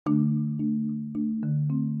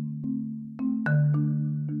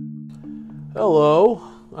Hello,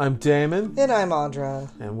 I'm Damon. And I'm Audra.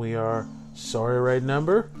 And we are Sorry Right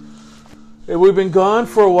Number. We've been gone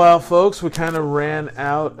for a while, folks. We kind of ran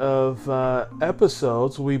out of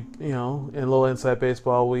episodes. We, in Little Inside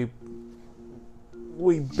Baseball, we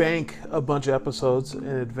bank a bunch of episodes in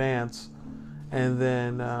advance, and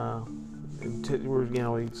then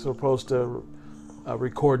we're supposed to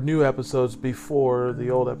record new episodes before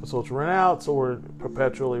the old episodes run out, so we're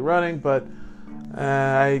perpetually running. But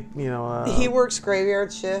he works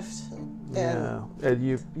graveyard shift. Yeah, at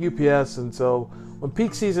UPS, and so when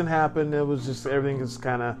peak season happened, it was just everything just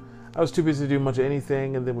kind of. I was too busy to do much of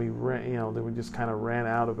anything, and then we just kind of ran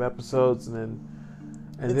out of episodes, and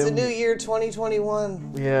it's a new year,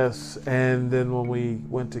 2021. Yes, and then when we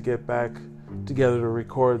went to get back together to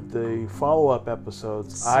record the follow-up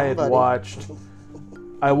episodes, I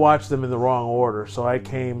watched them in the wrong order, so I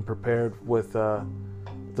came prepared with the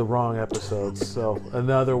wrong episodes. So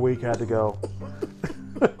another week had to go.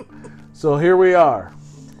 So here we are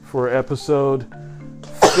for episode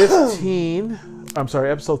 13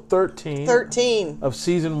 of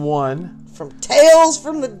season 1 from Tales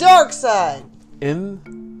from the Dark Side.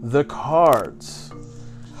 In the Cards.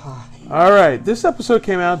 All right, this episode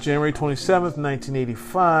came out January 27th,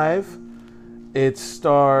 1985. It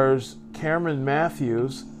stars Cameron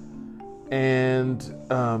Matthews and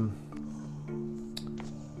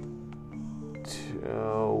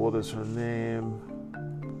what is her name?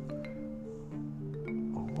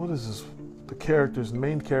 What is this? The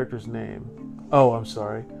main character's name? Oh, I'm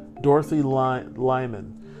sorry. Dorothy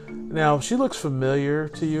Lyman. Now, she looks familiar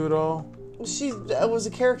to you at all? She was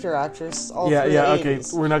a character actress all through the 80s. Okay.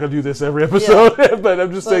 We're not going to do this every episode, but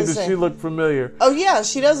I'm just saying that she looked familiar. Oh, yeah,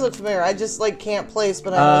 she does look familiar. I just, can't place,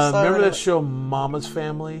 but I saw remember that show, Mama's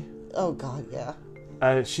Family? Oh, God, yeah.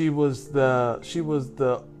 She was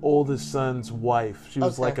the oldest son's wife. She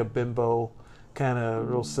was like a bimbo, kind of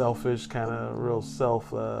real selfish, kind of real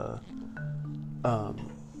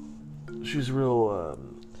she's real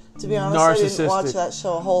to be honest, narcissistic. I didn't watch that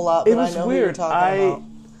show a whole lot, but I know who you're talking about.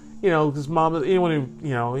 Because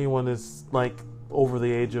anyone is like over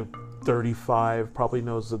the age of 35 probably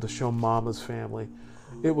knows that the show Mama's Family.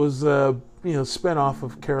 It was spin off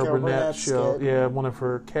of Carol Burnett's show. Skit. Yeah, one of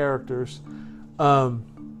her characters. I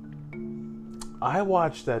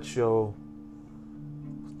watched that show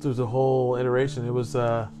through the whole iteration. It was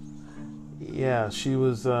she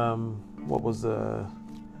was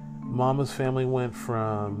Mama's Family went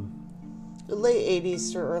from the late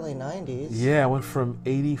 80s to early 90s. Yeah, it went from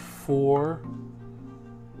 84.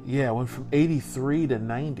 Yeah, it went from 83 to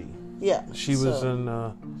 90. Yeah. She was there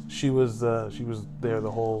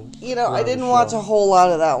the whole I didn't watch a whole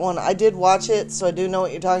lot of that one. I did watch it, so I do know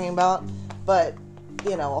what you're talking about, but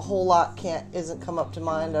a whole lot isn't come up to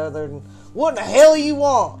mind other than what in the hell you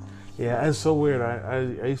want? Yeah, it's so weird.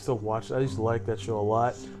 I used to like that show a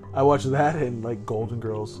lot. I watched that and Golden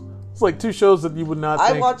Girls. It's like two shows that you would not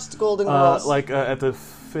think. I watched Golden Girls. At the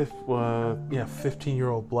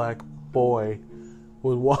 15-year-old black boy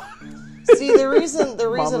would watch. See, the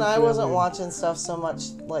reason I wasn't watching stuff so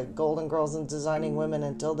much like Golden Girls and Designing Women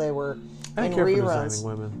until they were in reruns. Designing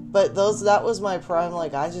Women. But that was my prime.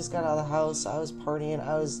 I just got out of the house. I was partying.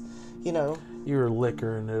 I was, You were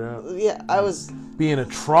liquoring it up. Yeah, I was being a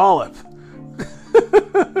trollop.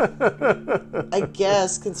 I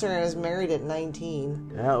guess, considering I was married at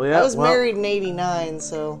 19. Yeah, I was married in 89,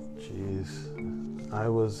 so. Jeez. I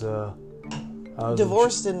was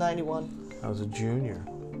divorced in 91. I was a junior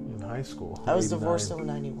in high school. I was divorced in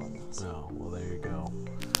 91. Oh, well, there you go.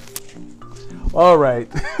 All right.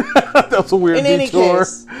 That was a weird detour. In any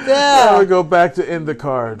case. Yeah. Now we go back to In the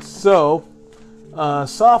Cards. So,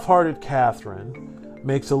 soft-hearted Catherine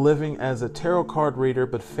makes a living as a tarot card reader,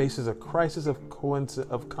 but faces a crisis of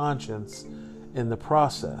conscience in the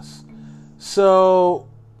process. So,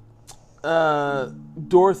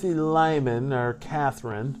 Dorothy Lyman, or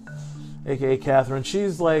Catherine, aka Catherine,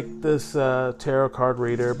 she's like this tarot card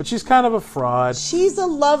reader, but she's kind of a fraud. She's a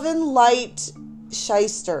love and light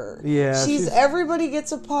shyster. Yeah. She's everybody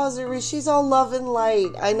gets a positive. She's all love and light.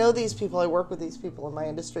 I know these people. I work with these people in my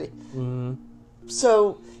industry. Mm-hmm.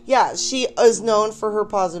 So, yeah, she is known for her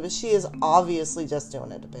positive. She is obviously just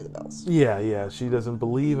doing it to pay the bills. Yeah. She doesn't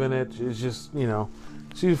believe in it. She's just,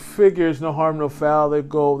 she figures no harm, no foul. They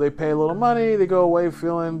pay a little money. They go away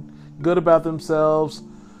feeling good about themselves.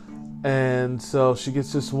 And so she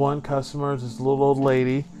gets this one customer, this little old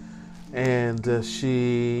lady. And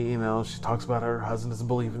she talks about her husband doesn't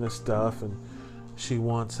believe in this stuff. And she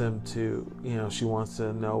wants him to, she wants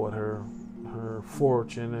to know what her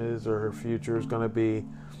fortune is or her future is going to be.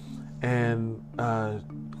 and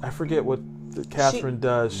I forget what Catherine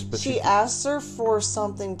does, but she asks her for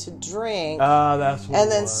something to drink. That's what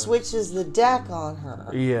and then switches the deck on her.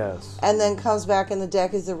 Yes. And then comes back in the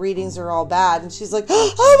deck as the readings are all bad, and she's like,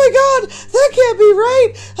 "Oh my God, that can't be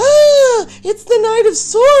right! Ah, it's the Knight of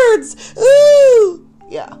Swords! Ooh!"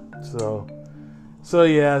 Yeah. So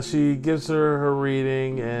yeah, she gives her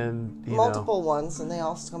reading, and multiple ones, and they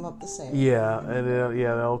all come up the same. Yeah, and they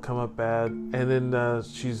all come up bad, and then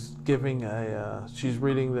she's giving she's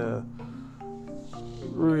reading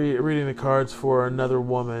the cards for another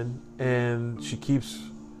woman, and she keeps,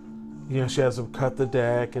 she has them cut the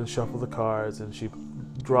deck and shuffle the cards, and she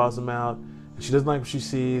draws them out. And she doesn't like what she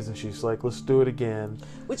sees, and she's like, "Let's do it again."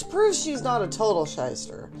 Which proves she's not a total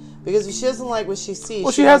shyster, because if she doesn't like what she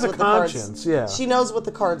sees, she has a conscience. Yeah, she knows what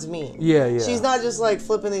the cards mean. Yeah. She's not just like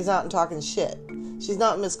flipping these out and talking shit. She's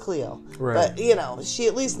not Miss Cleo, right? But she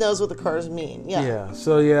at least knows what the cards mean. Yeah. Yeah.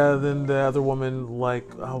 So then the other woman, like,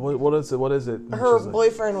 what is it? What is it? And her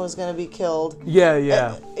boyfriend was going to be killed.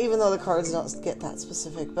 Yeah. Even though the cards don't get that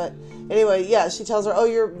specific, but anyway, she tells her,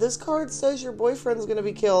 "Oh, this card says your boyfriend's going to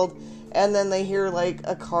be killed," and then they hear like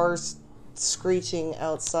a car screeching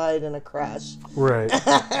outside in a crash. Right.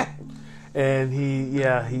 And he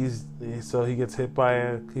gets hit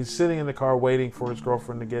by he's sitting in the car waiting for his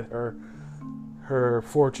girlfriend to get her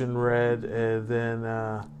fortune read, and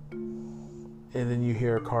then you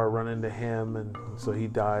hear a car run into him, and so he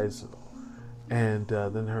dies. And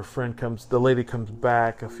then the lady comes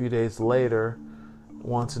back a few days later,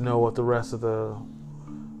 wants to know what the rest of the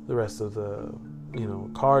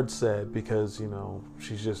cards said, because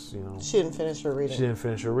she's just she didn't finish her reading. She didn't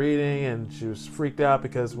finish her reading, and she was freaked out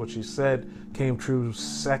because what she said came true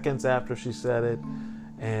seconds after she said it,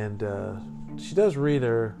 and she does read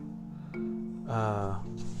her.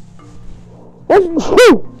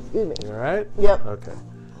 Excuse me. You all right? Yep. Okay.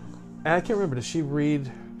 And I can't remember. Does she read?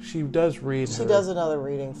 She does read. She does another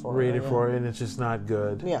reading for her, and it's just not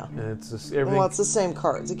good. Yeah. And it's just everything. Well, it's the same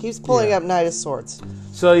cards. It keeps pulling up Knight of Swords.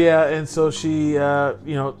 So and so she,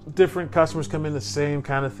 different customers come in. The same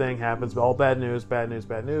kind of thing happens. All bad news, bad news,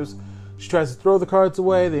 bad news. She tries to throw the cards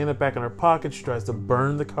away. They end up back in her pocket. She tries to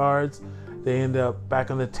burn the cards. They end up back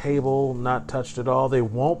on the table, not touched at all. They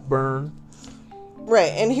won't burn.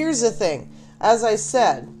 Right, and here's the thing. As I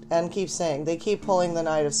said, and keep saying, they keep pulling the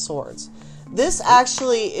Knight of Swords. This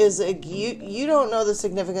actually is you don't know the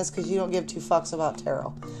significance because you don't give two fucks about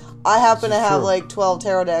tarot. I happen to have like 12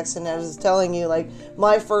 tarot decks, and I was telling you, like,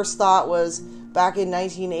 my first thought was back in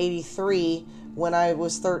 1983 when I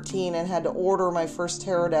was 13 and had to order my first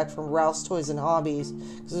tarot deck from Ralph's Toys and Hobbies,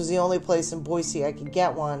 because it was the only place in Boise I could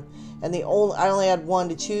get one, and I only had one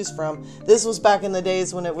to choose from. This was back in the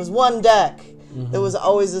days when it was one deck. Mm-hmm. It was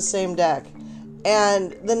always the same deck.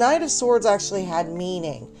 And the Knight of Swords actually had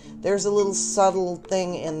meaning. There's a little subtle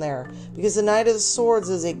thing in there, because the Knight of Swords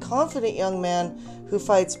is a confident young man who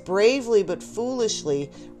fights bravely but foolishly,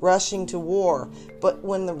 rushing to war. But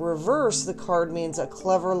when the reverse, the card means a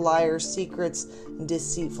clever liar, secrets, and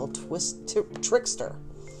deceitful trickster.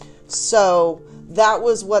 So that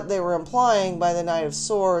was what they were implying by the Knight of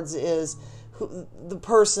Swords, is the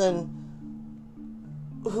person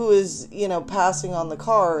who is, passing on the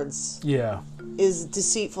cards. Yeah. Is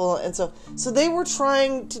deceitful, and so they were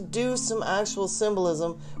trying to do some actual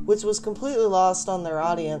symbolism, which was completely lost on their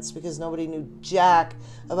audience because nobody knew jack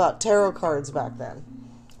about tarot cards back then.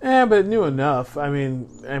 Yeah, but knew enough. I mean,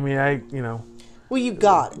 Well, you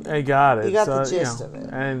got it. I got it. You got the gist of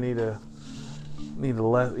it. I didn't need to I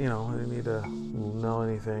didn't need to know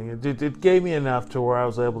anything. It gave me enough to where I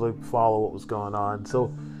was able to follow what was going on.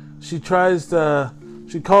 So she tries to.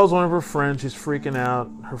 She calls one of her friends. She's freaking out.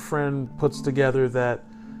 Her friend puts together that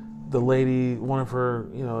the lady, one of her,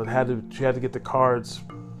 she had to get the cards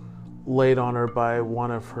laid on her by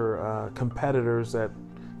one of her competitors that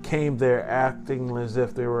came there acting as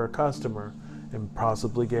if they were a customer and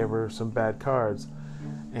possibly gave her some bad cards.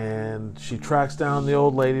 And she tracks down the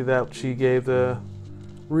old lady that she gave the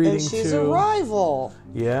reading to. And she's a rival.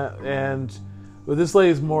 Yeah, but this lady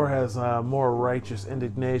has more righteous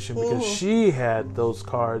indignation because she had those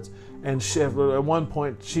cards, and at one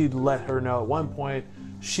point she let her know. At one point,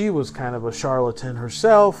 she was kind of a charlatan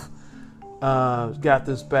herself. Got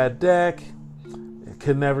this bad deck,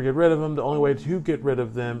 could never get rid of them. The only way to get rid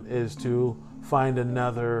of them is to find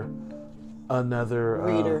another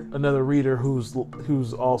reader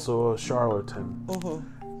who's also a charlatan.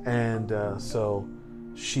 Mm-hmm. And so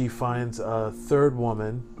she finds a third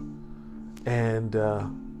woman. And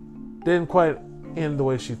didn't quite end the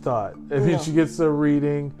way she thought. I mean, she gets the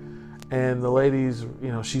reading, and the lady's,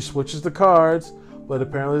 she switches the cards, but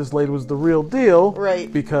apparently this lady was the real deal.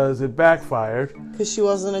 Right. Because it backfired. Because she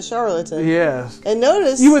wasn't a charlatan. Yes. And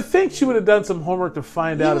notice... You would think she would have done some homework to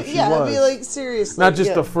find out if she was. Yeah, I'd be like, seriously. Not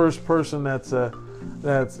just the first person that's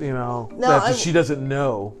you know, that she doesn't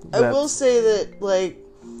know. I will say that, like,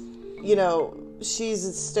 you know, she's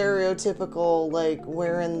a stereotypical, like,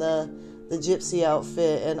 wearing the gypsy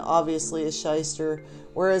outfit and obviously a shyster,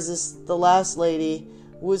 whereas the last lady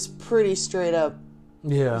was pretty straight up,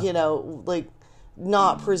 you know, like,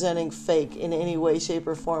 not presenting fake in any way, shape,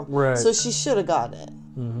 or form. Right. So she should have gotten it.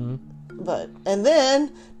 Mm-hmm. But, and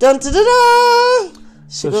then, dun-da-da-da!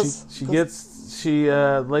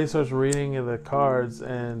 Lady starts reading the cards,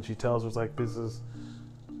 and she tells her, it's like, this is,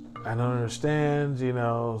 I don't understand, you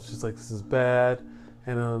know, she's like, this is bad,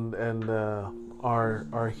 and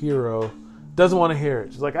our hero doesn't want to hear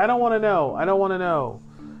it. She's like, I don't want to know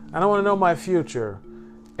my future.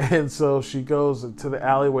 And so she goes to the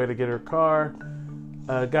alleyway to get her car.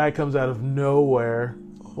 A guy comes out of nowhere,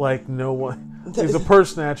 like no one. He's a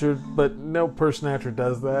purse snatcher, but no purse snatcher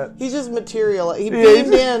does that. He's just material. He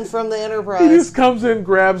beamed in from the Enterprise. He just comes in,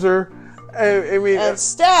 grabs her. I mean, and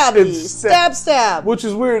stab. Which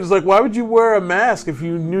is weird. It's like, why would you wear a mask if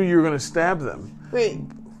you knew you were going to stab them? Wait,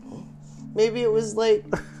 maybe it was like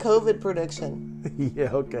COVID prediction. Yeah,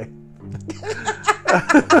 okay.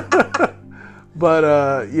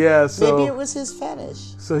 But yeah, so maybe it was his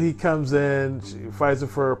fetish. So he comes in, she fights her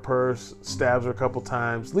for her purse, stabs her a couple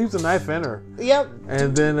times, leaves a knife in her. Yep.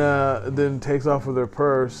 And then takes off with her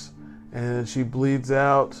purse, and she bleeds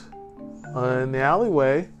out in the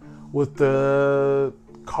alleyway with the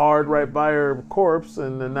card right by her corpse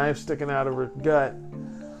and the knife sticking out of her gut.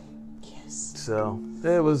 Yes. So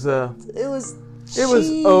it was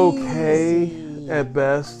cheesy. Okay at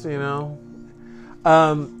best, you know.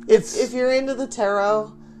 If you're into the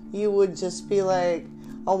tarot, you would just be like,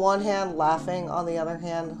 on one hand laughing, on the other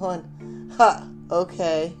hand going,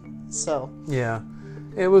 okay. So yeah,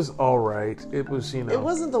 it was all right. It was, you know, it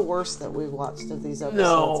wasn't the worst that we watched of these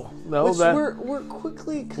episodes. No, which we're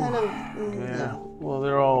quickly kind of yeah. Well,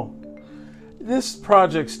 they're all. This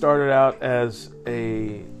project started out as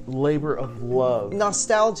a labor of love,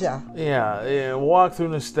 nostalgia. Yeah, walk through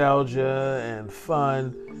nostalgia and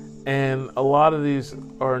fun. And a lot of these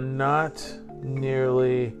are not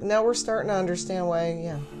nearly... Now we're starting to understand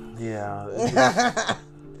why, Yeah.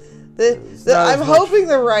 I'm hoping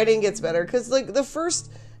the writing gets better. Because, like, the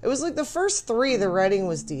first 3, the writing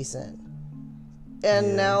was decent.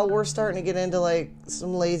 And now we're starting to get into, like,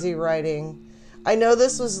 some lazy writing. I know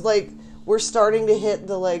this was, like, we're starting to hit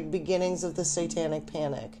the, like, beginnings of the Satanic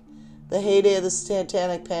Panic. The heyday of the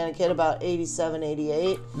Satanic Panic hit about 87,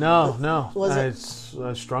 88. No. I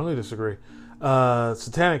strongly disagree.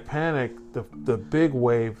 Satanic Panic, the big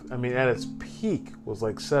wave, I mean, at its peak was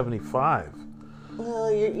like 75. Well,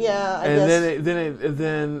 I guess. And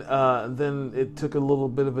then it took a little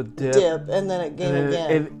bit of a dip. And then it came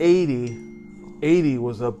again. And 80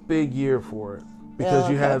 was a big year for it. Because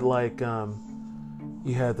you had like,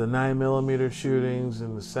 you had the 9mm shootings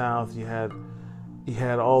in the South, you had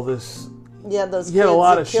all this. Yeah, those kids had a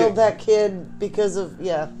lot of killed shit. That kid because of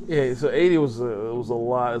Yeah, so 80 was a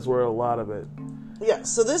lot. Is where a lot of it. Yeah,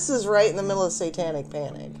 so this is right in the middle of Satanic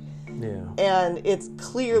Panic. Yeah, and it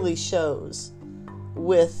clearly shows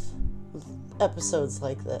with episodes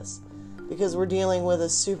like this because we're dealing with a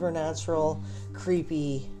supernatural,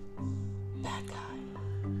 creepy bad guy,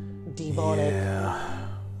 demonic,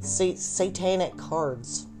 satanic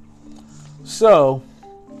cards. So.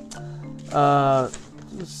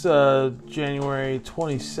 It's January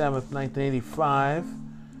 27th, 1985.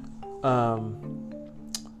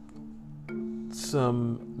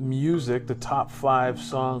 Some music, the top 5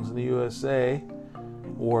 songs in the USA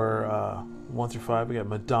were 1 through 5. We got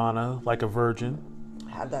Madonna, Like a Virgin.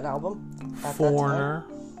 Had that album. Foreigner.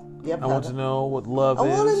 Yep. I Want to Know What Love Is. I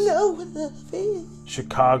want to know what love is.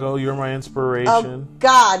 Chicago, You're My Inspiration. Oh,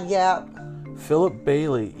 God, yeah. Philip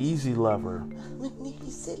Bailey, Easy Lover.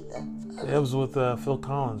 Easy Lover. It was with Phil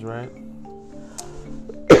Collins, right?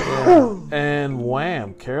 Yeah. And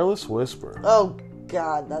Wham! Careless Whisper. Oh,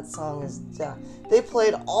 God, that song is... Yeah. They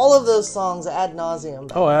played all of those songs ad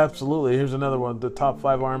nauseum. Oh, absolutely. Here's another one. The top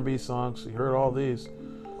 5 R&B songs. You heard all these.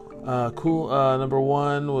 Cool. Number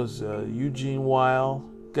 1 was Eugene Weil,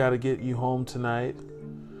 Gotta Get You Home Tonight.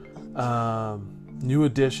 New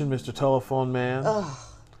Edition, Mr. Telephone Man. Ugh.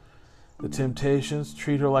 The Temptations,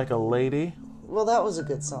 Treat Her Like a Lady. Well, that was a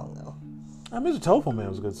good song, though. Mr. Telephone Man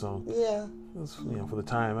was a good song. Yeah. That's, for the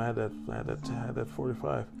time, I had that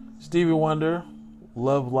 45. Stevie Wonder,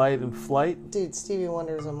 Love, Light, and Flight. Dude, Stevie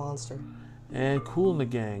Wonder is a monster. And Kool and the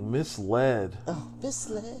Gang, Misled. Oh,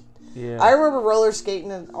 Misled. Yeah. I remember roller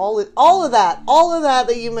skating and all of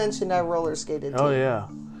that you mentioned. I roller skated too. Oh yeah.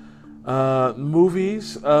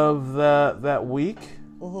 Movies of that week.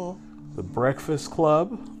 Mm-hmm. The Breakfast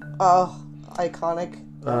Club. Oh, iconic.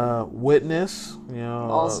 Witness.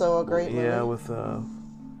 Also a great movie. Yeah, with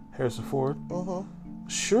Harrison Ford. Mm-hmm.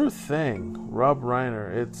 Sure Thing. Rob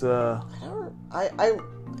Reiner. It's I'm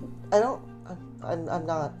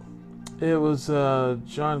not. It was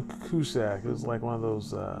John Cusack. It was like one of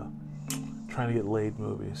those trying to get laid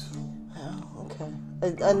movies. Oh, okay.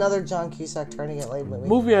 Another John Cusack trying to get laid movie.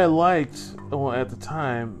 Movie I liked at the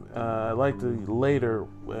time. I liked it later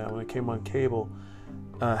when it came on cable.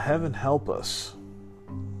 Heaven Help Us.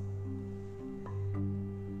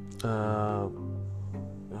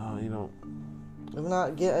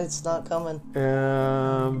 It's not coming.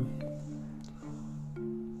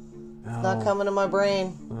 It's not coming to my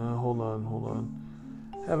brain. Hold on.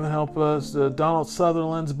 Heaven Help Us. Donald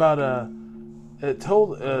Sutherland's about it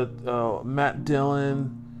told Matt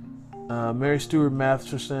Dillon, Mary Stuart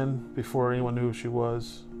Masterson, before anyone knew who she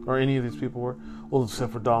was, or any of these people were, well,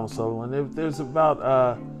 except for Donald Sutherland. There's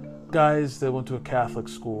about guys that went to a Catholic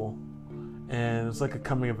school, and it's like a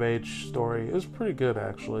coming-of-age story. It was pretty good,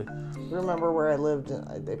 actually. Remember where I lived?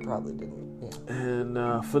 They probably didn't. Yeah.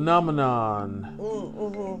 And Phenomenon.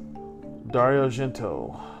 Dario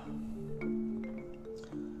Argento.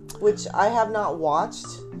 Which I have not watched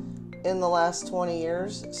in the last 20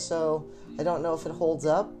 years, so I don't know if it holds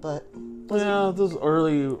up, but... Yeah, those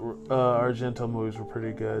early Argento movies were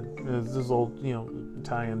pretty good. Those old,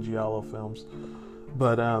 Italian giallo films.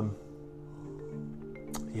 But,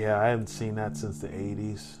 yeah, I haven't seen that since the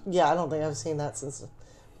 80s. Yeah, I don't think I've seen that since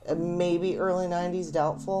maybe early 90s,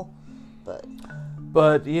 doubtful, but...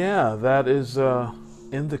 But, yeah, that is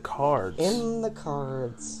in the cards. In the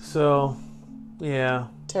cards. So, yeah.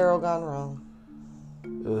 Tarot gone wrong.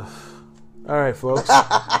 Ugh. All right, folks.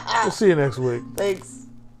 We'll see you next week. Thanks.